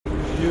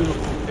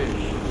Beautiful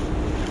fish.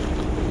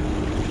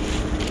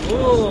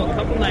 Oh, a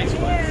couple nice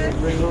ones.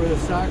 Bring over the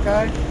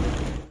sockeye.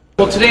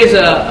 Well, today's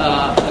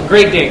a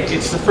great day.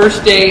 It's the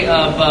first day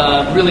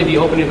of really the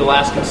opening of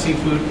Alaskan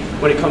seafood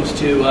when it comes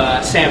to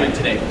salmon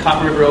today.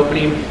 Copper River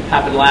opening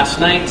happened last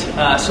night.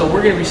 So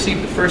we're going to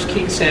receive the first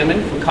king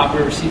salmon from Copper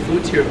River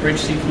Seafoods here at Bridge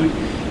Seafood.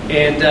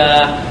 And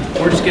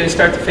we're just going to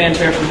start the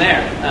fanfare from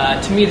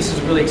there. To me, this is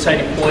a really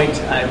exciting point.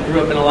 I grew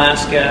up in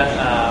Alaska.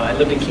 I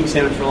lived in king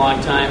salmon for a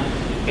long time.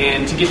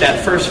 And to get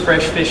that first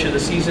fresh fish of the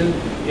season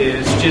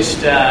is just,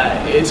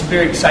 it's a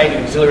very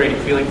exciting, exhilarating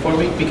feeling for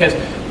me, because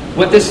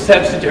what this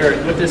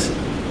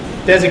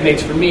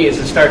designates for me is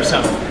the start of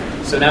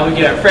summer. So now we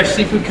get our fresh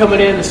seafood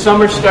coming in, the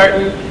summer's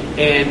starting,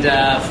 and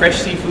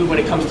fresh seafood when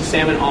it comes to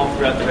salmon all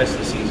throughout the rest of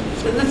the season.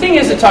 So the thing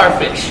is, it's our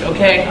fish,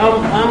 okay?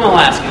 I'm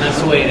Alaskan,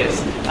 that's the way it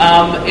is.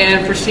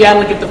 And for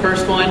Seattle to get the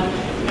first one,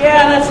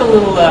 yeah, that's a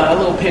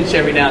little pinch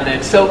every now and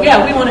then. So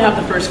yeah, we want to have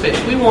the first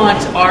fish. We want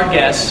our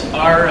guests,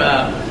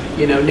 our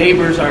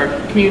neighbors, our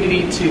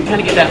community to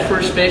kind of get that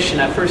first fish and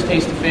that first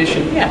taste of fish,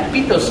 and yeah,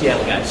 beat those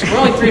Seattle guys. We're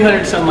only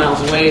 300 some miles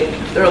away.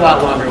 They're a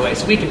lot longer away,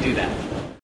 so we can do that.